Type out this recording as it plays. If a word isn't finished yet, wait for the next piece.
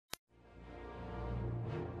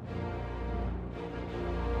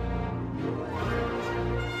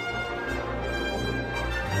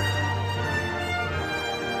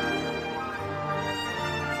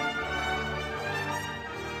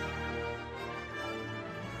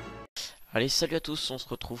Allez, salut à tous, on se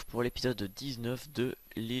retrouve pour l'épisode 19 de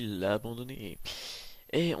l'île abandonnée.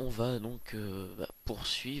 Et on va donc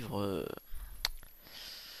poursuivre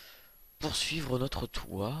notre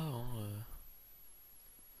toit, hein.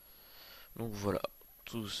 Donc voilà,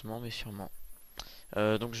 tout doucement mais sûrement.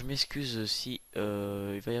 Donc je m'excuse si il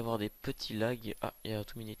va y avoir des petits lags. Ah, il y a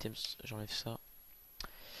tout mini items, j'enlève ça.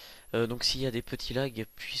 Donc s'il y a des petits lags,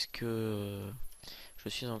 puisque je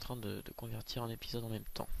suis en train de convertir un épisode en même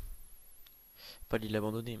temps. Pas l'île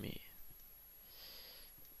abandonnée, mais...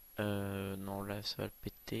 non, là ça va le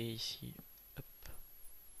péter ici. Hop.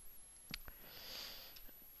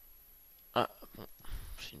 Ah, bon,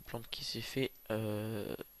 c'est une plante qui s'est fait.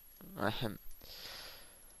 Ahem.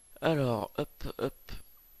 Alors, hop, hop.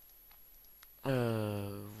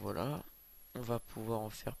 Voilà. On va pouvoir en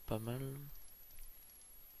faire pas mal.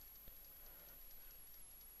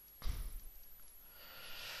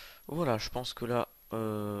 Voilà, je pense que là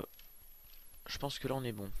on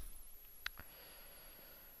est bon.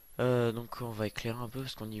 Donc on va éclairer un peu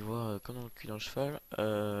parce qu'on y voit comme dans le cul d'un cheval.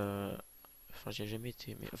 Enfin, j'y ai jamais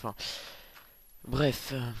été, mais enfin,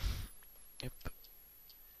 bref. Hop.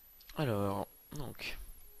 Alors, donc,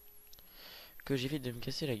 que j'évite de me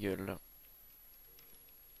casser la gueule.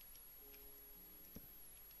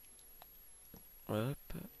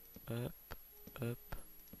 Hop, hop, hop,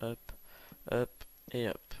 hop, hop et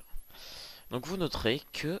hop. Donc vous noterez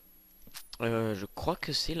que je crois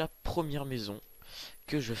que c'est la première maison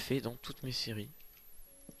que je fais dans toutes mes séries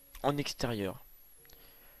en extérieur.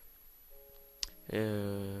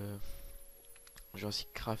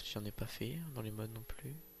 Jurassic Craft, j'en ai pas fait dans les modes non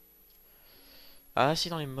plus. Ah si,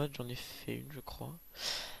 dans les modes j'en ai fait une, je crois.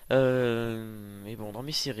 Mais bon, dans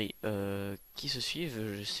mes séries qui se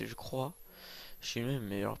suivent, je crois, je suis même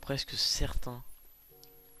mais alors presque certain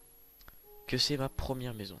que c'est ma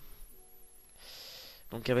première maison.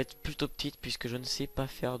 Donc elle va être plutôt petite puisque je ne sais pas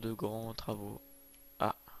faire de grands travaux.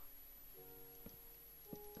 Ah,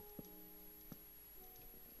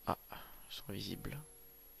 ah, ils sont invisibles.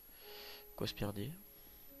 Quoi se perdre?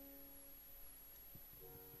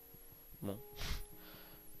 Bon,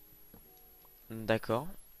 d'accord.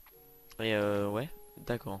 Et ouais,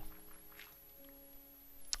 d'accord.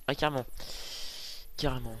 Ah, carrément,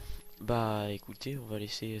 carrément. Bah écoutez, on va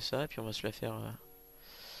laisser ça et puis on va se la faire,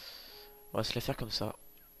 on va se la faire comme ça.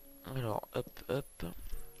 Alors, hop, hop.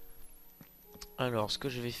 Alors, ce que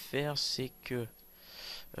je vais faire, c'est que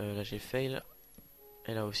là j'ai fail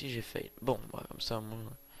et là aussi j'ai fail. Bon, bah comme ça, moi,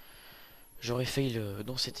 j'aurais fail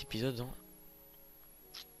dans cet épisode, hein.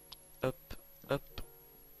 Hop, hop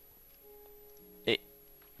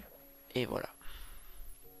et voilà.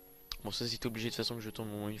 Bon, ça c'est obligé de toute façon que je tombe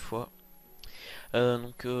au moins une fois.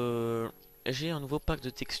 Donc j'ai un nouveau pack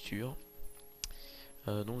de textures.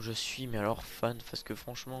 Donc je suis mais alors fan parce que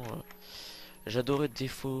franchement j'adorais le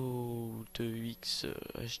défaut de UX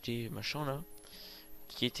HD machin là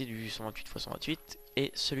qui était du 128 x 128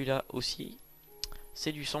 et celui-là aussi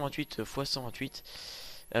c'est du 128 x 128.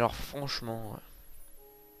 Alors franchement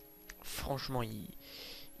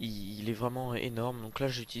il est vraiment énorme. Donc là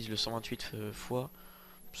j'utilise le 128 fois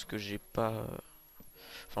parce que j'ai pas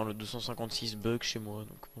enfin le 256 bug chez moi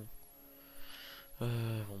donc bon.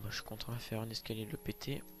 Bon bah je suis content de faire un escalier de le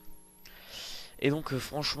péter. Et donc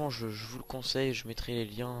franchement je vous le conseille, je mettrai les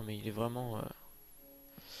liens mais il est vraiment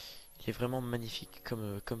magnifique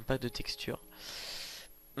comme pack de texture.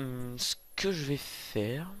 Ce que je vais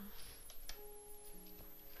faire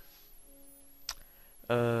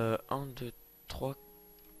 1, 2, 3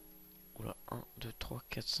 oula 1, 2, 3,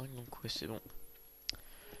 4, 5 donc ouais c'est bon.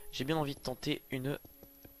 J'ai bien envie de tenter une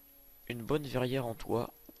bonne verrière en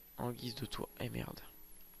toit en guise de toit. Eh merde.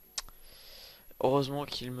 Heureusement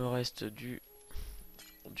qu'il me reste du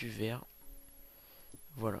verre.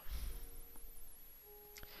 Voilà.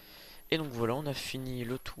 Et donc voilà, on a fini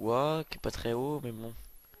le toit, qui est pas très haut, mais bon.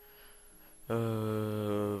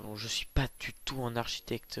 Bon, je suis pas du tout un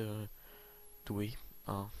architecte doué,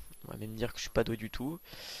 hein. On va même dire que je suis pas doué du tout,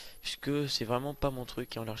 puisque c'est vraiment pas mon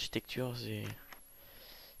truc, hein, l'architecture, c'est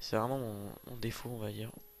vraiment mon défaut, on va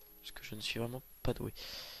dire, parce que je ne suis vraiment pas doué.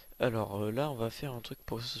 Alors là, on va faire un truc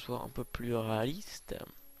pour que ce soit un peu plus réaliste.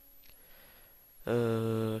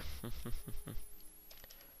 Euh...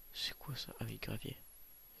 c'est quoi ça? Ah oui, gravier.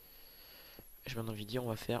 J'ai bien envie de dire, on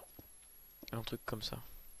va faire un truc comme ça.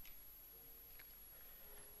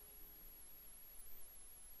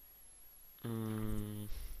 Hmm.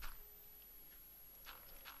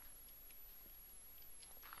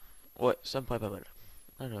 Ouais, ça me paraît pas mal.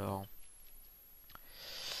 Alors,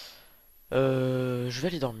 je vais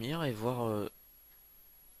aller dormir et voir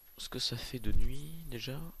ce que ça fait de nuit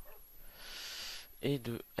déjà. Et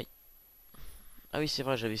de... Aïe. Ah oui, c'est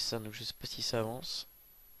vrai, j'avais ça, donc je sais pas si ça avance.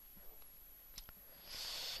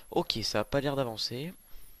 Ok, ça a pas l'air d'avancer.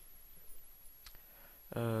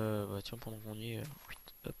 Bah tiens, pendant qu'on y est, oui,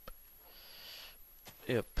 hop,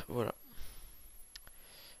 et hop, voilà.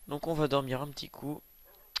 Donc on va dormir un petit coup.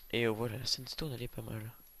 Et voilà, la sandstone elle est pas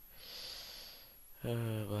mal.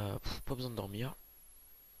 Bah, pas besoin de dormir.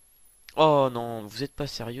 Oh non, vous êtes pas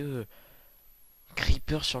sérieux?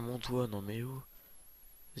 Creeper sur mon toit, non mais oh.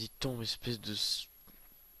 Vas-y, tombe, espèce de...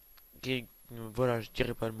 Voilà, je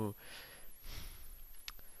dirais pas le mot.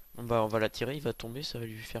 Bon, bah, on va l'attirer, il va tomber, ça va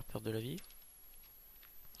lui faire perdre de la vie.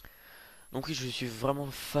 Donc oui, je suis vraiment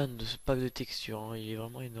fan de ce pack de texture, hein, il est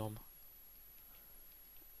vraiment énorme.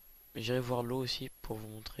 J'irai voir l'eau aussi pour vous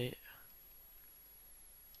montrer.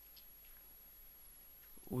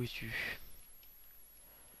 Où es-tu?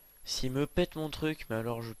 S'il me pète mon truc, mais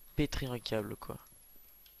alors je pèterai un câble quoi.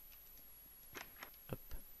 Hop.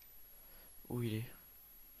 Où il est?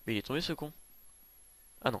 Mais il est tombé ce con.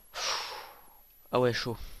 Ah non. Ah ouais,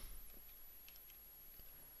 chaud.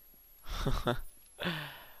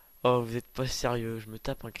 Oh, vous êtes pas sérieux, je me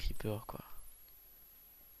tape un creeper quoi.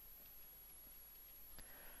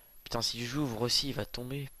 Putain, si j'ouvre aussi, il va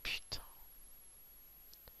tomber. Putain.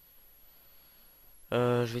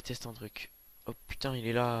 Je vais tester un truc. Oh putain, il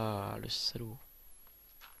est là, le salaud.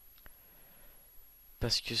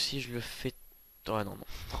 Parce que si je le fais... Oh non, non.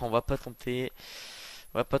 On va pas tenter...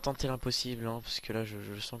 On va pas tenter l'impossible, hein, parce que là,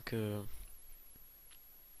 je sens que...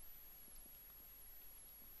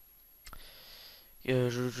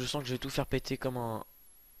 je sens que je vais tout faire péter comme un...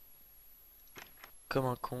 Comme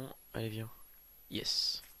un con. Allez, viens.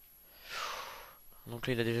 Yes. Donc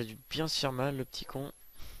là, il a déjà dû bien se faire mal, le petit con.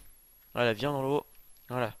 Voilà, viens dans l'eau.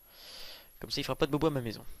 Voilà. Comme ça, il fera pas de bobo à ma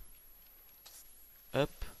maison.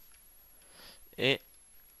 Hop. Et...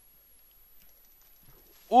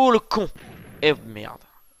 Oh, le con! Eh, merde.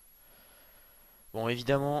 Bon,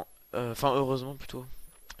 évidemment... Enfin, heureusement, plutôt.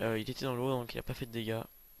 Il était dans l'eau, donc il a pas fait de dégâts.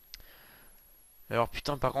 Alors,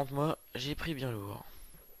 putain, par contre, moi, j'ai pris bien lourd.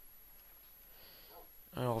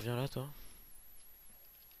 Alors, viens là, toi.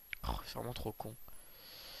 Oh, c'est vraiment trop con.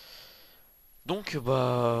 Donc,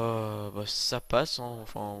 bah ça passe, hein.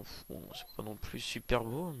 Enfin, bon, c'est pas non plus super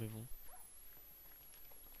beau, mais bon.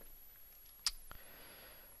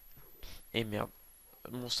 Et merde.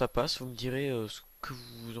 Bon, ça passe, vous me direz ce que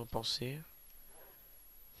vous en pensez.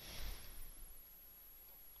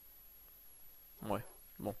 Ouais,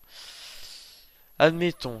 bon.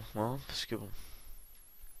 Admettons, hein, parce que bon.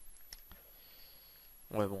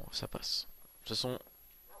 Ouais, bon, ça passe. De toute façon,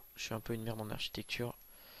 je suis un peu une merde en architecture.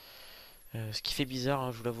 Ce qui fait bizarre,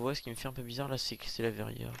 hein, je vous l'avoue, ce qui me fait un peu bizarre là, c'est que c'est la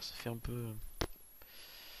verrière. Ça fait un peu...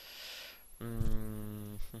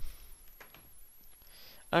 Hmm.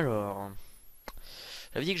 Alors,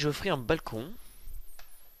 j'avais dit que je ferais un balcon.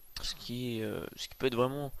 Ce qui peut être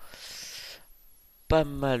vraiment pas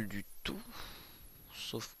mal du tout.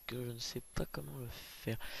 Sauf que je ne sais pas comment le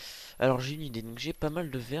faire. Alors j'ai une idée. Donc j'ai pas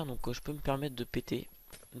mal de verre. Donc je peux me permettre de péter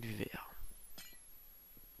du verre.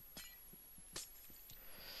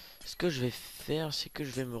 Ce que je vais faire, c'est que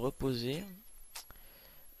je vais me reposer.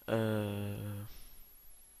 Euh...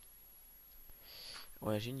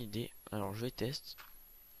 Ouais, j'ai une idée. Alors je vais tester.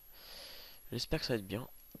 J'espère que ça va être bien.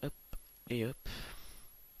 Hop et hop.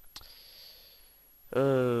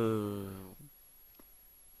 Euh...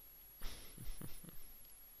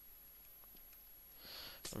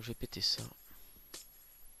 Donc, je vais péter ça.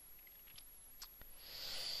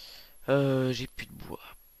 J'ai plus de bois.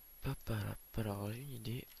 Papa, alors j'ai une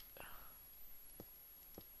idée.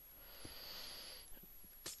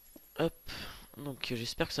 Hop. Donc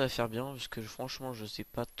j'espère que ça va faire bien. Parce que franchement je sais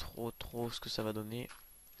pas trop ce que ça va donner.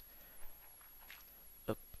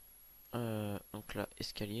 Hop. Donc là,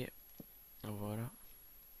 escalier. Voilà.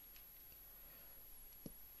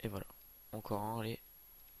 Et voilà. Encore un, allez.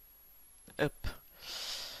 Hop.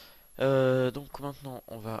 Donc maintenant,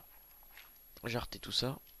 on va jarter tout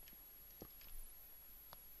ça.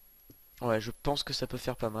 Ouais, je pense que ça peut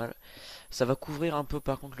faire pas mal. Ça va couvrir un peu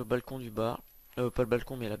par contre le balcon du bas. Pas le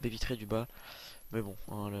balcon, mais la baie vitrée du bas. Mais bon,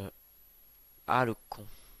 hein, ah le con.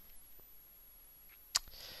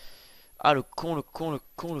 Ah le con, le con, le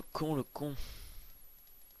con, le con, le con.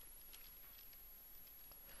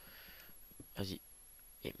 Vas-y.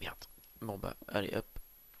 Et merde. Bon bah, allez, hop.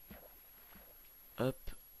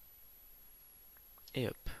 Hop. Et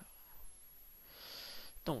hop.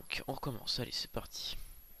 Donc, on recommence. Allez, c'est parti.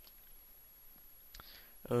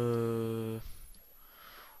 Euh...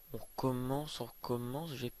 On recommence, on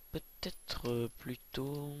recommence. J'ai peut-être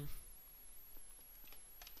plutôt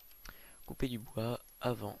couper du bois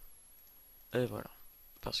avant. Et voilà.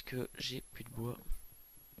 parce que j'ai plus de bois.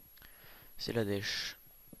 C'est la dèche.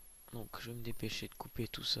 Donc je vais me dépêcher de couper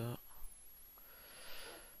tout ça.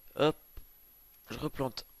 Hop, je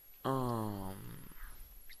replante un,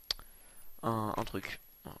 un truc.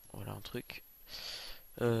 Voilà un truc.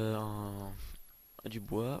 Du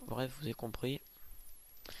bois. Bref, vous avez compris.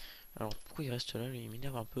 Alors pourquoi il reste là? Il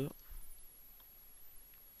m'énerve un peu.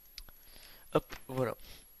 Hop, voilà.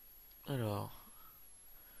 Alors,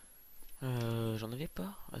 j'en avais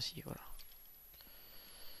pas? Ah si, voilà.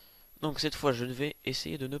 Donc cette fois, je vais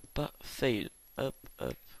essayer de ne pas fail. Hop,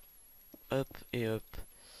 hop, hop et hop.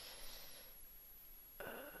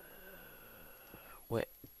 Ouais,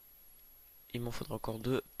 il m'en faudra encore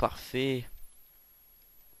deux. Parfait.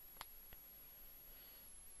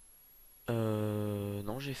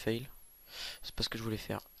 Non, j'ai fail. C'est pas ce que je voulais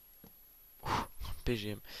faire. Ouh,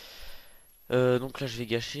 PGM. Donc là, je vais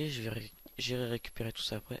gâcher. J'irai récupérer tout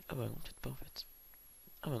ça après. Ah bah non, peut-être pas en fait.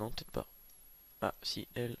 Ah bah non, peut-être pas. Ah, si,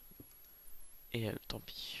 elle. Et elle, tant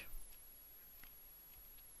pis.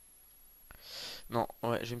 Non,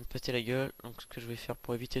 ouais, je vais me péter la gueule. Donc ce que je vais faire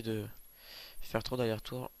pour éviter de faire trop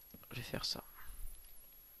d'aller-retour, je vais faire ça.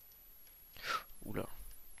 Oula.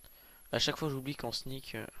 À chaque fois, j'oublie qu'en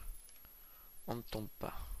sneak, on ne tombe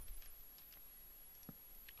pas.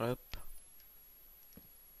 Hop.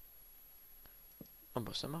 Ah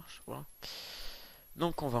bah ça marche, voilà.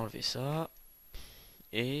 Donc on va enlever ça.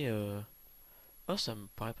 Et oh, ça me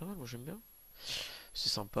paraît pas mal, moi j'aime bien. C'est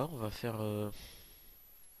sympa, on va faire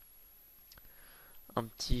un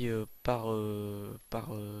petit par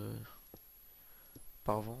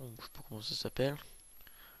vent, ou je sais pas comment ça s'appelle.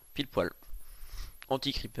 Pile poil.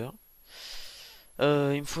 Anti-creeper.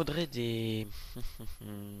 Il me faudrait des...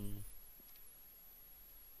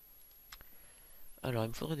 Alors, il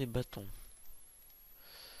me faudrait des bâtons.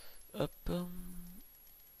 Hop.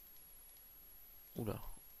 Oula.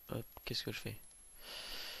 Hop, qu'est-ce que je fais?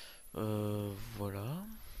 Voilà.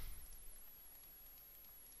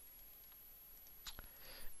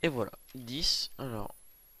 Et voilà. 10. Alors.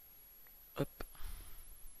 Hop.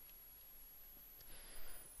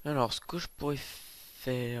 Alors, ce que je pourrais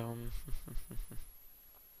faire...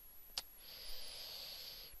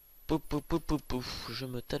 Pouf, pouf, pouf, pouf, pouf. Je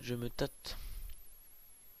me tâte, je me tâte.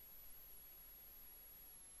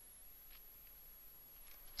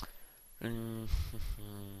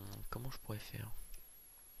 Comment je pourrais faire?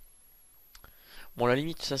 Bon, à la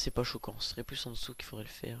limite, ça c'est pas choquant. Ce serait plus en dessous qu'il faudrait le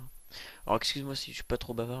faire. Alors, excuse-moi si je suis pas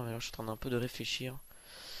trop bavard, mais là je suis en train un peu de réfléchir.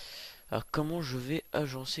 Alors, comment je vais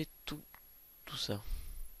agencer tout ça?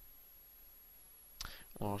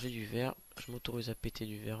 Bon, alors j'ai du verre. Je m'autorise à péter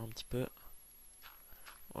du verre un petit peu.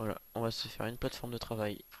 Voilà, on va se faire une plateforme de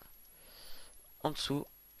travail en dessous.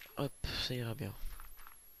 Hop, ça ira bien.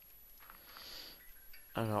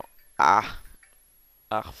 Alors, ah,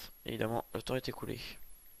 arf, évidemment, le temps est écoulé.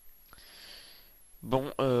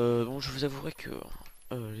 Bon, je vous avouerai que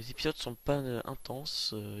les épisodes sont pas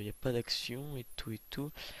intenses, il n'y a pas d'action et tout et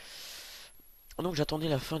tout. Donc j'attendais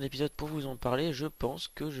la fin de l'épisode pour vous en parler. Je pense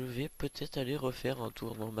que je vais peut-être aller refaire un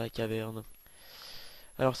tour dans ma caverne.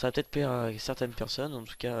 Alors ça va peut-être plaire à certaines personnes, en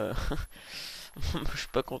tout cas, je suis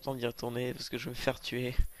pas content d'y retourner parce que je vais me faire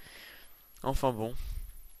tuer. Enfin bon,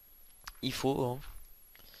 il faut, hein.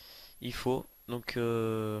 Il faut. Donc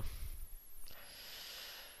et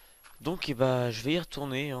bah je vais y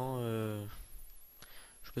retourner, hein.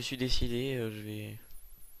 Je me suis décidé, je vais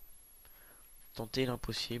tenter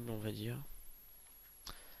l'impossible, on va dire.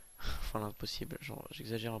 Enfin l'impossible, genre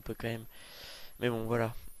j'exagère un peu quand même. Mais bon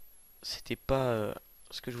voilà, c'était pas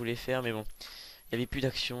ce que je voulais faire, mais bon, il y avait plus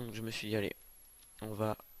d'action, donc je me suis dit allez, on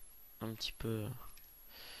va un petit peu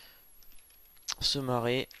se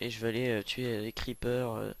marrer et je vais aller tuer les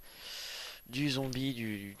creepers, du zombie,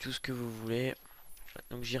 du tout ce que vous voulez.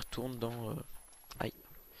 Donc j'y retourne dans aïe.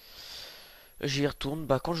 J'y retourne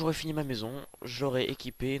bah quand j'aurai fini ma maison, j'aurai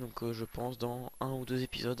équipé donc je pense dans un ou deux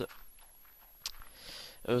épisodes.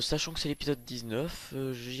 Sachant que c'est l'épisode 19,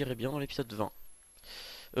 j'irai bien dans l'épisode 20.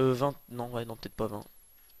 20, non, ouais, non, peut-être pas 20.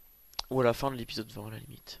 Ou à la fin de l'épisode 20 à la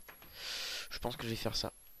limite. Je pense que je vais faire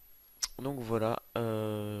ça. Donc voilà.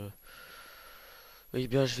 Eh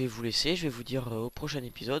bien, je vais vous laisser. Je vais vous dire au prochain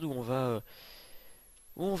épisode où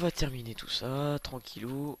on va terminer tout ça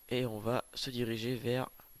tranquillou et on va se diriger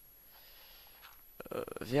vers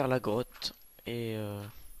la grotte. Et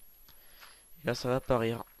là, ça va pas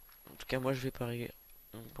rire. En tout cas, moi, je vais pas rire.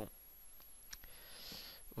 Donc bon,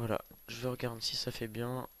 voilà. Je vais regarder si ça fait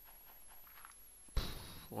bien.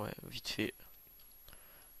 Ouais, vite fait.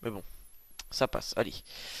 Mais bon, ça passe. Allez.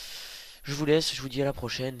 Je vous laisse, je vous dis à la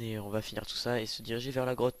prochaine et on va finir tout ça et se diriger vers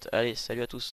la grotte. Allez, salut à tous.